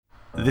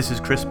This is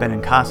Chris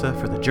Benincasa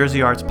for the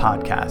Jersey Arts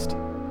Podcast.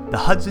 The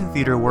Hudson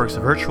Theater Works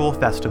Virtual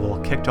Festival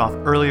kicked off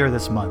earlier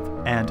this month,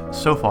 and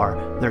so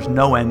far, there's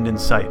no end in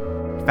sight.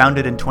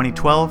 Founded in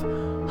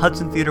 2012,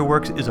 Hudson Theater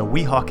Works is a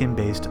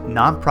Weehawken-based,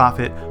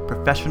 nonprofit,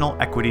 professional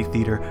equity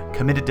theater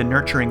committed to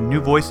nurturing new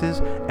voices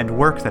and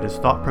work that is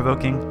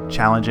thought-provoking,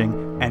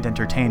 challenging, and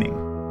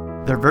entertaining.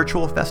 Their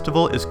virtual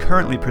festival is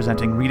currently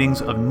presenting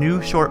readings of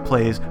new short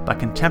plays by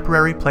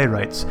contemporary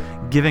playwrights,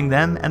 giving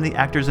them and the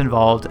actors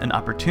involved an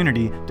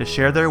opportunity to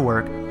share their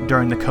work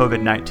during the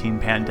COVID-19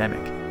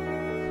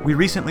 pandemic. We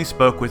recently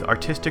spoke with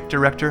Artistic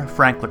Director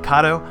Frank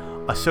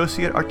Liccato,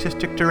 Associate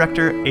Artistic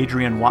Director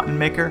Adrian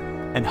Wattenmaker,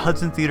 and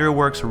Hudson Theater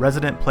Works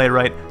resident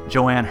playwright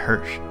Joanne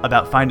Hirsch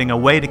about finding a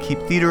way to keep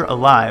theater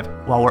alive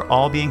while we're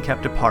all being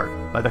kept apart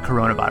by the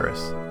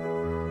coronavirus.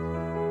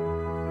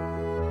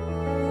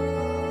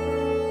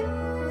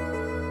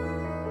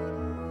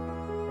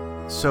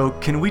 So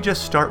can we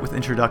just start with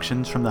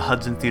introductions from the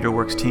Hudson Theater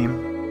Works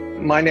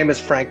team? My name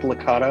is Frank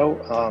Liccato.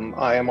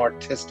 I am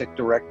Artistic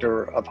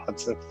Director of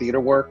Hudson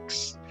Theater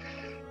Works.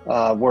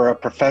 We're a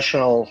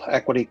professional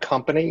equity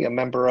company, a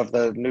member of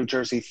the New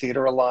Jersey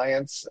Theater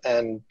Alliance,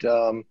 and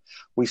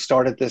we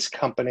started this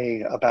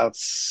company about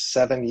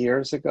 7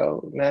 years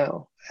ago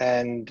now.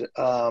 And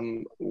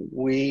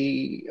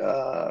we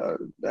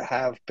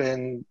have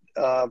been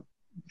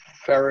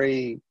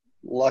very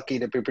lucky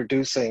to be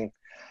producing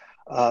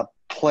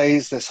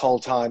plays this whole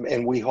time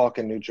in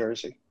Weehawken, New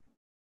Jersey.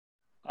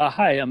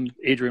 Hi, I'm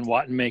Adrian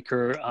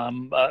Wattenmaker.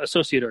 I'm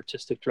Associate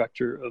Artistic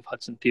Director of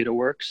Hudson Theater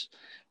Works.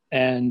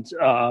 And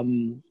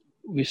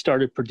we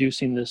started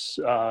producing this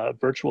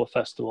virtual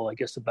festival, I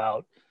guess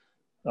about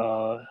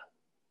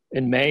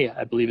in May,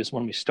 I believe is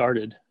when we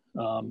started,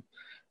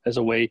 as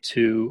a way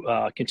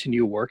to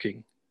continue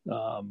working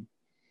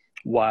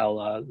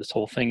while this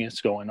whole thing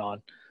is going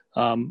on.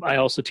 I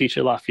also teach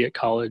at Lafayette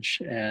College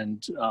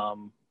and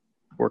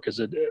work as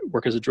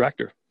a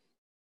director.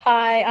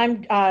 Hi,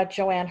 I'm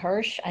Joanne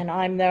Hirsch, and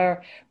I'm the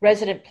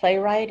resident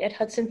playwright at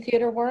Hudson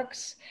Theater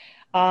Works.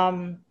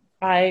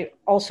 I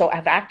also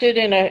have acted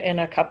in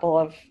a couple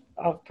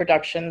of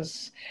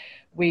productions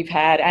we've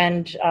had,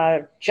 and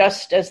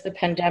just as the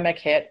pandemic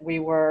hit, we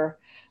were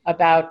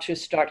about to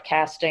start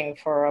casting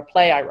for a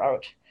play I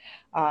wrote.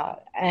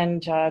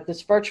 And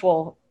this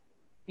virtual,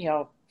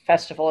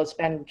 festival has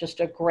been just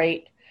a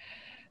great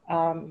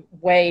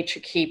way to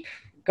keep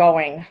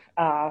going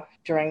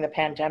during the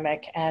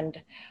pandemic,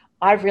 and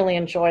I've really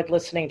enjoyed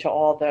listening to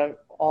all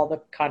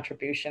the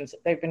contributions.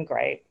 They've been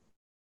great.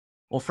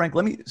 Well, Frank,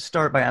 let me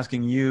start by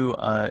asking you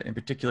in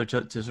particular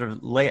to sort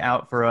of lay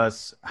out for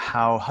us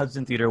how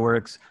Hudson Theater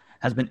Works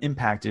has been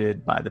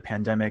impacted by the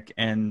pandemic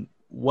and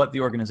what the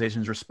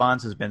organization's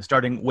response has been,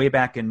 starting way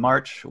back in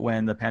March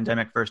when the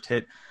pandemic first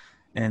hit,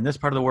 in this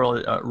part of the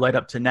world, right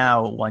up to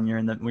now when we're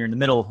in the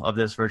middle of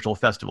this virtual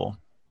festival.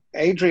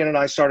 Adrian and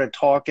I started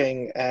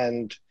talking,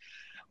 and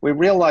we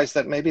realized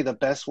that maybe the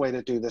best way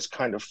to do this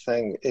kind of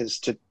thing is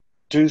to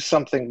do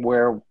something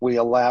where we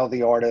allow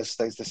the artists,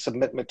 they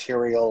submit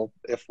material.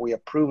 If we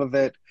approve of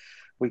it,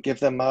 we give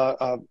them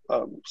a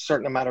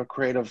certain amount of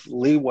creative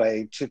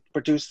leeway to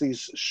produce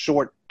these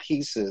short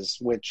pieces,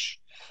 which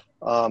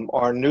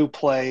are new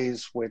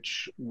plays,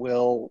 which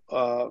will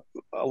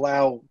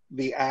allow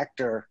the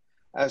actor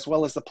as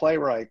well as the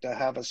playwright to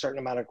have a certain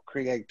amount of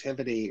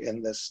creativity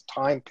in this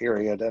time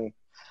period. And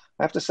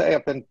I have to say,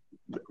 I've been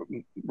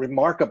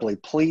remarkably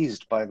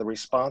pleased by the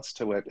response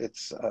to it.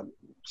 It's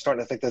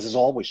starting to think this is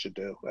all we should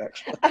do,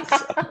 actually.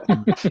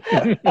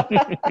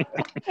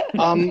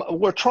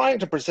 We're trying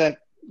to present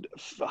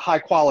high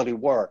quality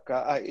work.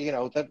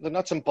 The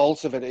nuts and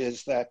bolts of it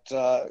is that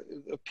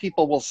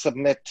people will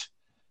submit,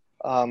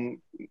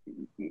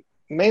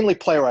 mainly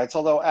playwrights,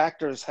 although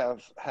actors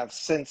have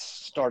since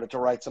started to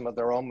write some of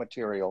their own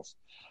materials.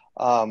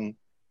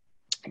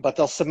 But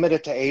they'll submit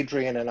it to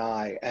Adrian and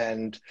I,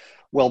 and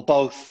we'll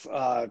both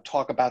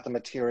talk about the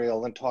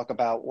material and talk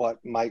about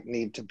what might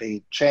need to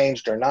be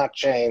changed or not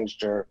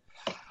changed or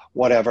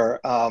whatever.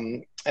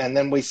 And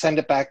then we send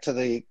it back to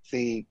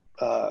the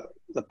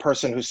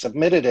person who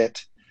submitted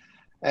it.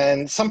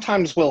 And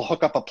sometimes we'll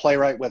hook up a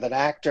playwright with an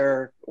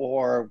actor,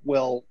 or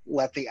we'll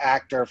let the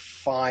actor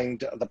find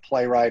the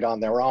playwright on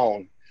their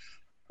own.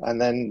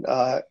 And then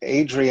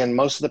Adrian,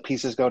 most of the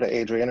pieces go to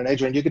Adrian. And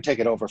Adrian, you could take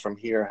it over from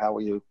here. How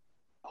will you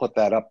put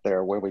that up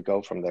there, where we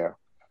go from there?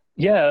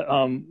 Yeah,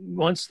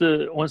 once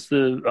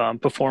the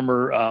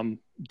performer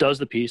does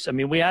the piece, I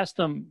mean, we ask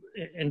them,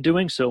 in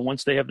doing so,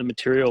 once they have the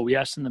material, we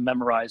ask them to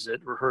memorize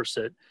it, rehearse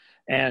it,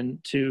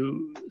 and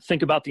to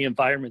think about the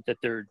environment that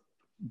they're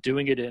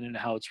doing it in and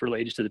how it's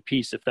related to the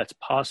piece, if that's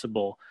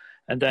possible.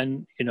 And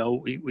then,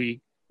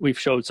 we've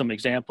showed some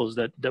examples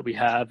that we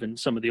have in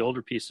some of the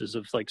older pieces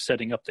of like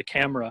setting up the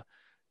camera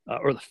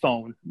or the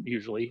phone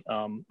usually.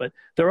 But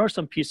there are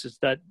some pieces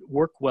that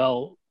work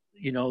well.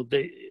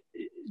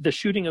 The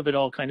shooting of it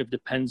all kind of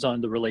depends on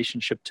the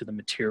relationship to the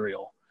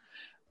material.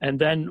 And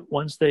then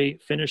once they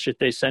finish it,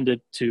 they send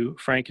it to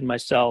Frank and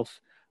myself.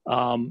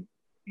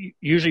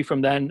 Usually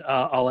from then,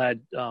 I'll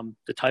add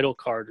the title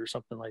card or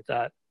something like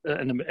that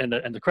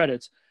and the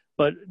credits.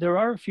 But there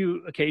are a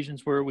few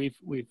occasions where we've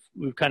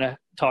kind of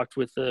talked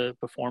with the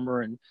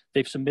performer, and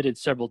they've submitted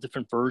several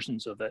different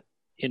versions of it,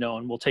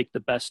 and we'll take the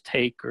best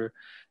take, or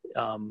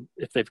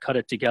if they've cut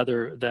it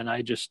together, then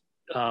I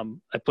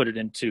put it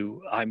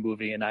into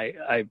iMovie, and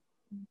I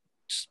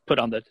put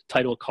on the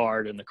title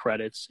card and the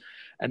credits.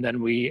 And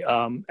then we,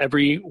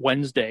 every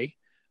Wednesday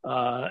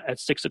at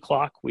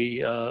 6:00, we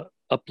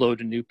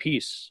upload a new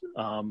piece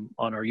on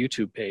our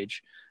YouTube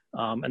page.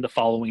 And the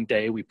following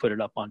day we put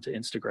it up onto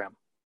Instagram.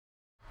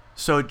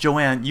 So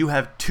Joanne, you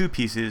have two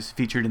pieces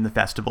featured in the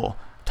festival,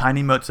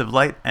 Tiny Motes of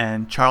Light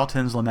and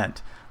Charlton's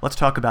Lament. Let's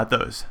talk about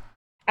those.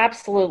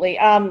 Absolutely.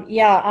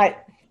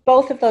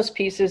 Both of those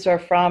pieces are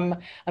from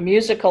a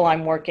musical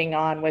I'm working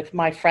on with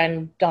my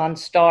friend Don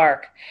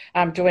Stark.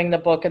 I'm doing the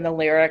book and the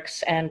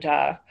lyrics, and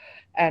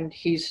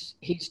he's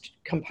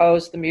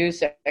composed the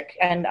music.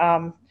 And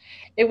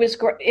it was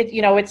great.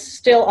 It's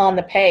still on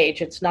the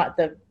page. It's not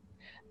the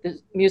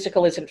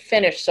musical isn't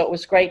finished, so it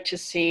was great to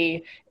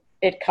see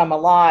it come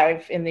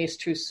alive in these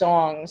two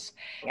songs,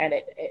 and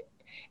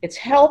it's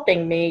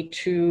helping me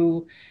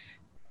to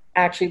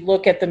actually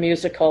look at the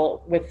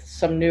musical with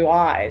some new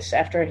eyes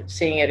after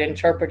seeing it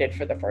interpreted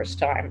for the first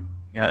time.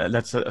 Yeah,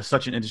 that's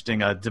such an interesting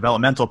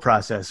developmental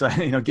process.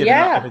 Given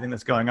everything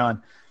that's going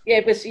on.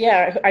 It was.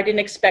 Yeah, I didn't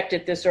expect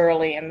it this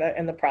early in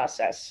the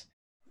process.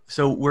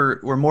 So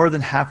we're more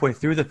than halfway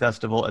through the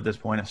festival at this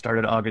point. It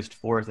started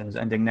August 4th and is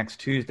ending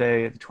next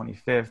Tuesday, the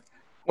 25th.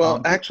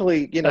 Well,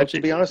 actually,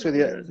 to be honest with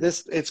you,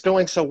 it's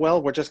going so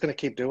well. We're just going to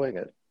keep doing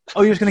it.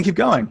 Oh, you're just going to keep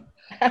going?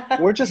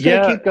 We're just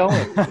going to keep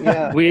going.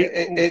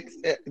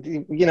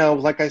 Yeah,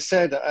 like I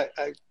said,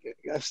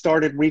 I've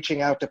started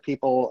reaching out to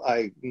people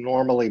I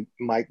normally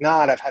might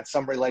not. I've had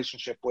some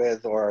relationship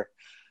with, or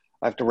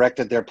I've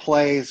directed their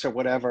plays or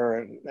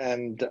whatever,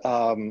 and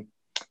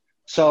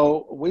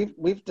so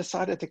we've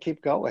decided to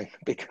keep going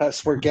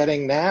because we're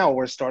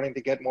starting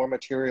to get more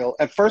material.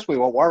 At first, we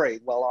were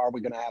worried. Well, are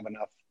we going to have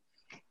enough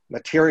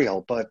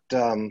material? But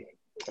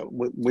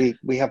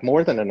we have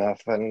more than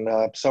enough,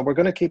 and so we're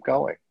going to keep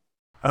going.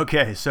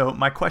 Okay, so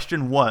my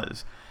question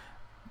was,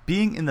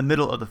 being in the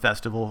middle of the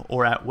festival,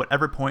 or at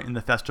whatever point in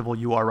the festival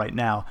you are right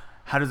now,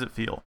 how does it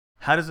feel?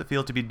 How does it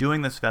feel to be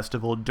doing this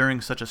festival during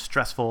such a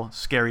stressful,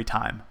 scary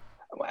time?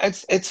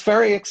 It's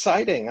very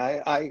exciting.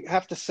 I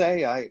have to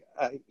say,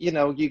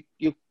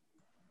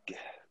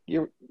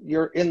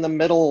 you're in the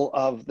middle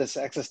of this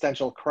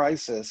existential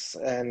crisis,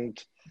 and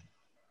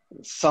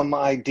some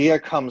idea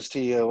comes to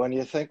you and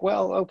you think,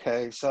 well,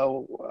 okay,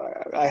 so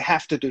I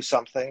have to do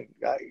something.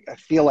 I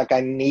feel like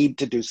I need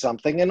to do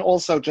something. And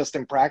also, just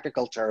in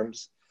practical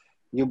terms,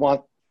 you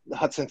want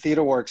Hudson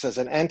Theater Works as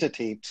an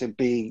entity to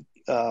be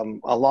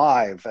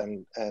alive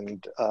and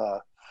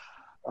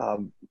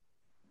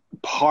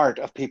part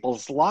of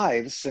people's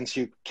lives, since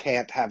you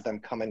can't have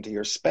them come into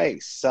your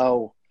space.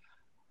 So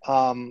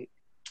the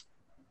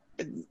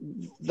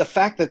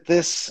fact that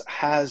this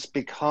has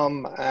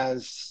become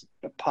as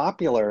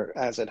popular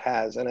as it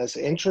has and as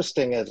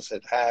interesting as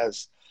it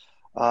has,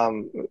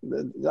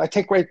 I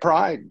take great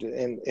pride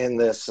in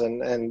this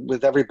and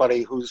with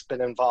everybody who's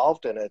been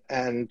involved in it.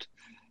 And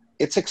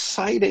it's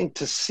exciting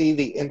to see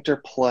the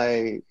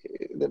interplay.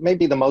 That may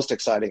be the most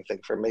exciting thing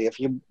for me. If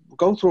you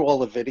go through all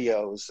the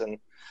videos and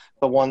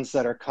the ones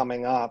that are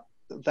coming up,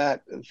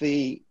 that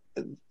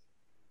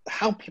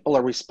how people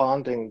are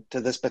responding to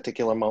this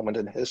particular moment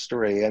in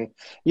history. And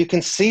you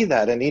can see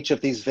that in each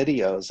of these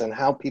videos and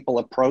how people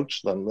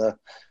approach them,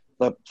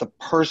 the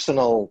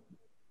personal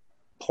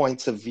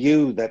points of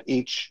view that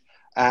each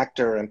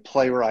actor and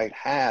playwright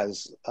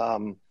has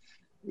in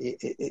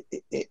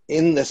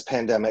this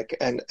pandemic.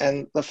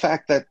 And the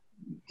fact that,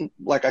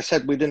 like I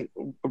said, we didn't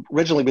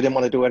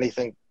want to do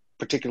anything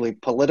particularly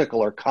political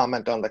or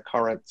comment on the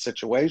current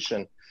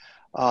situation.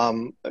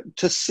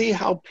 To see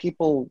how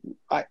people,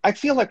 I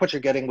feel like what you're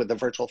getting with the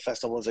virtual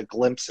festival is a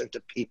glimpse into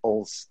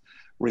people's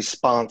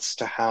response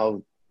to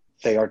how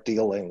they are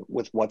dealing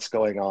with what's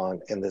going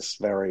on in this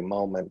very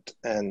moment.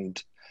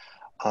 And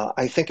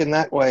I think in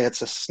that way,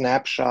 it's a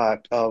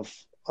snapshot of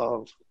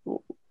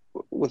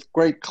with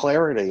great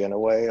clarity, in a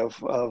way,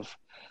 of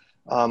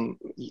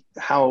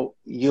how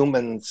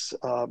humans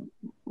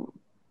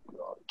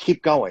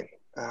keep going,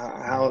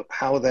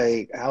 how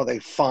they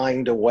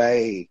find a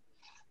way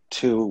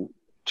to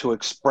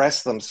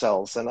express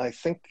themselves. And I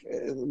think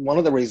one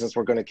of the reasons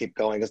we're going to keep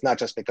going is not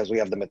just because we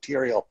have the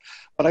material,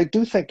 but I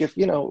do think if,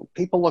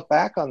 people look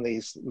back on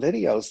these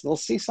videos, they'll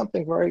see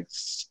something very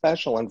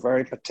special and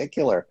very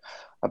particular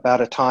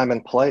about a time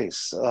and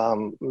place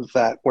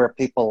where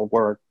people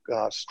were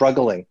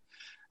struggling.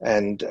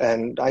 And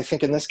I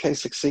think in this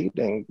case,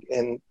 succeeding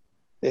in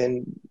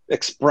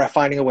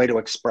finding a way to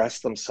express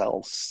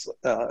themselves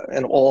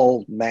in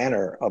all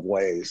manner of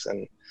ways.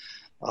 And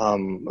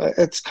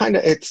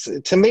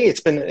to me,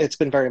 it's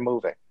been very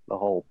moving,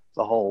 the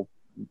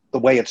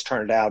way it's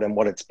turned out and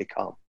what it's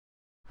become.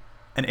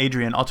 And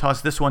Adrian, I'll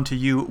toss this one to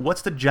you.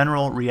 What's the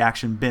general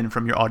reaction been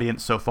from your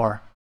audience so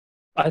far?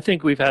 I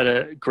think we've had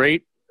a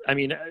great,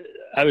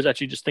 I was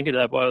actually just thinking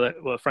of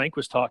that while Frank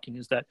was talking,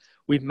 is that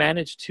we've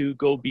managed to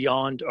go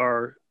beyond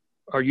our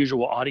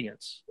usual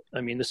audience.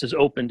 I mean, this has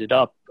opened it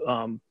up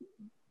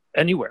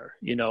anywhere,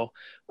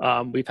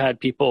 we've had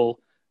people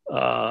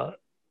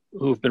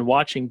who've been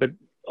watching, but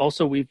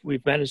also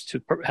we've managed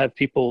to have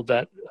people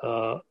that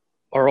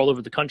are all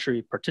over the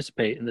country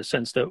participate, in the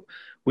sense that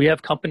we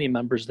have company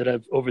members that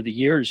have, over the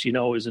years,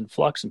 is in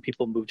flux, and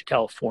people moved to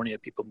California,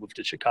 people moved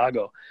to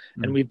Chicago,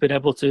 and we've been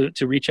able to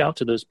reach out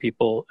to those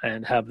people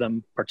and have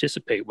them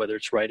participate, whether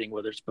it's writing,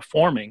 whether it's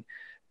performing.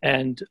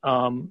 And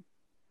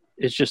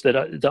it's just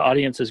that the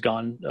audience has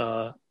gone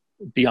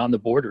beyond the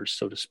borders,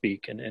 so to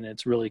speak, and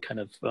it's really kind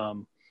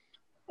of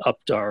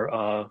upped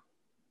our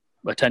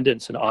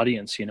attendance and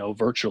audience,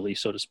 virtually,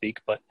 so to speak.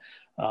 But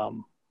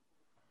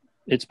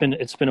it's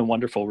been a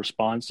wonderful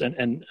response,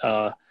 and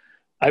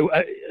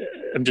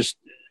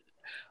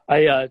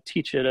I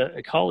teach at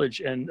a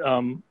college,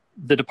 and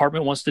the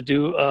department wants to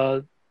do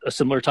a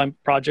similar time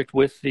project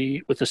with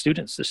the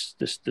students this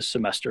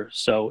semester.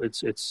 So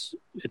it's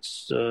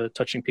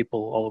touching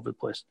people all over the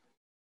place.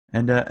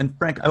 And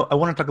Frank, I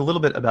want to talk a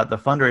little bit about the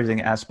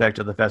fundraising aspect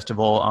of the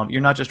festival. You're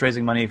not just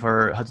raising money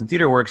for Hudson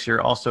Theater Works,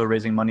 you're also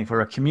raising money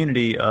for a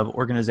community of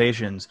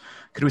organizations.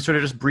 Could we sort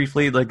of just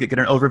briefly get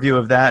an overview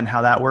of that and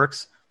how that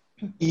works?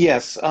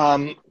 Yes.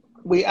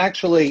 We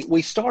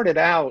started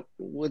out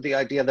with the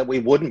idea that we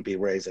wouldn't be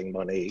raising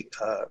money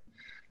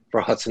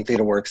for Hudson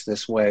Theater Works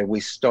this way.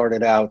 We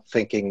started out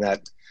thinking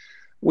that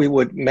we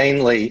would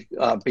mainly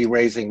be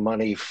raising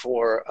money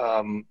for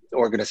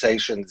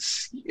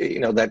organizations,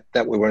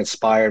 that we were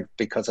inspired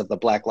because of the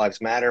Black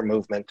Lives Matter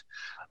movement,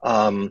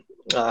 the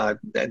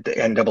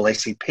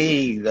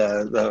NAACP,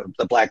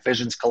 the Black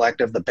Visions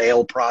Collective, the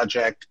Bail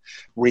Project,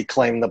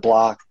 Reclaim the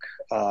Block,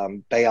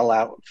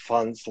 Bailout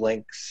Funds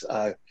Links,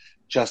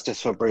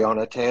 Justice for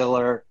Breonna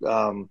Taylor.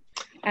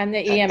 And the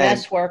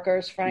EMS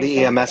workers, Frank.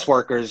 The EMS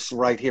workers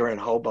right here in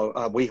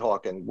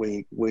Weehawken.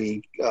 We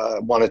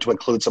wanted to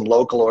include some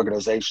local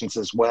organizations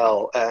as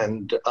well,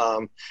 and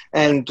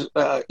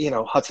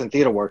Hudson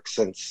Theater Works,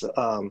 since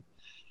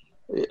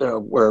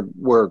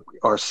we're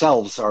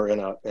ourselves are in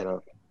a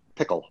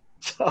pickle.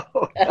 So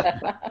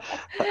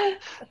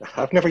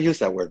I've never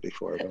used that word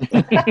before.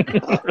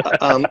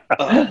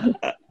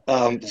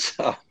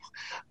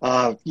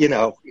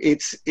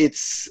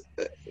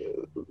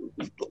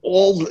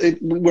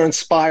 We're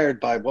inspired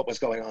by what was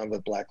going on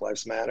with Black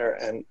Lives Matter,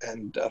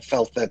 and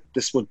felt that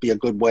this would be a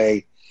good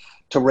way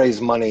to raise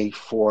money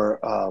for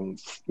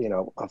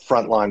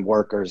frontline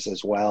workers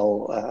as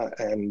well.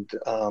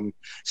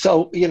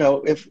 So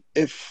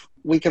if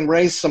we can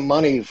raise some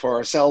money for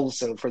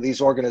ourselves and for these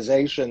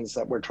organizations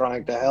that we're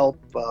trying to help,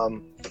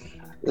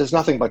 there's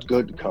nothing but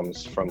good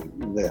comes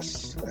from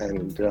this,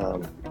 and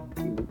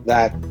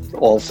that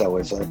also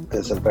is a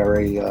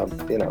very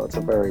it's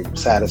a very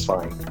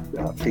satisfying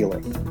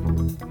feeling.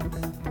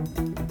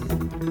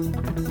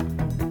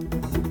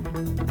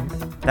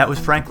 That was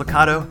Frank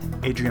Liccato,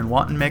 Adrian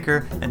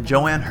Wantenmaker, and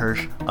Joanne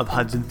Hirsch of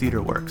Hudson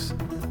Theater Works.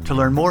 To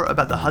learn more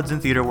about the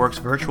Hudson Theater Works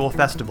Virtual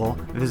Festival,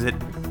 visit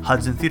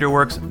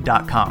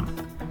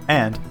hudsontheaterworks.com.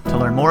 And to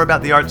learn more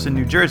about the arts in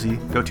New Jersey,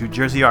 go to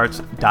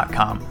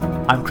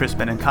jerseyarts.com. I'm Chris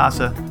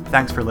Benincasa.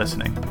 Thanks for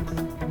listening.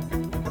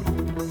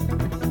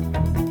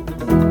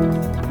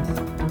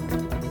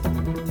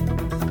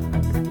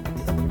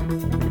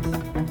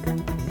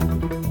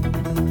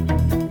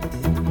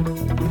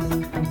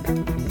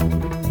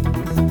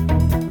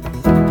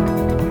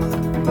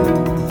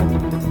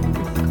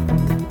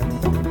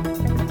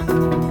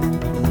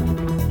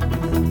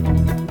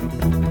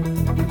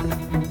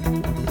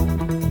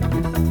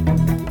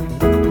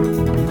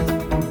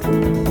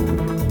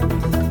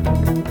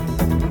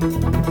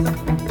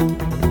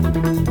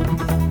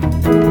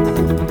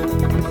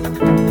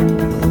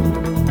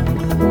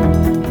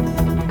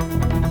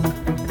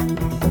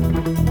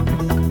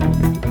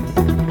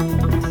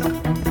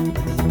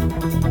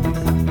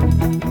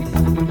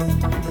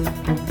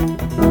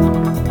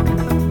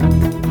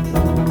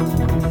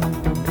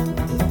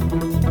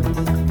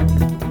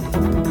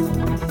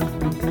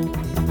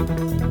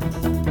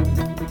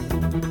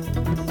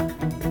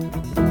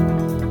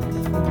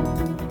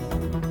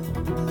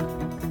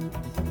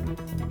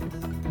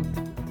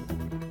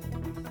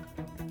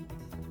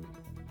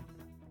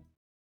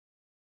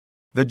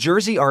 The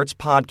Jersey Arts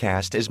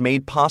Podcast is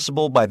made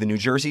possible by the New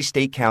Jersey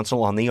State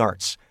Council on the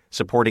Arts,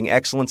 supporting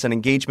excellence and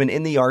engagement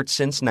in the arts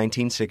since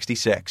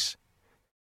 1966.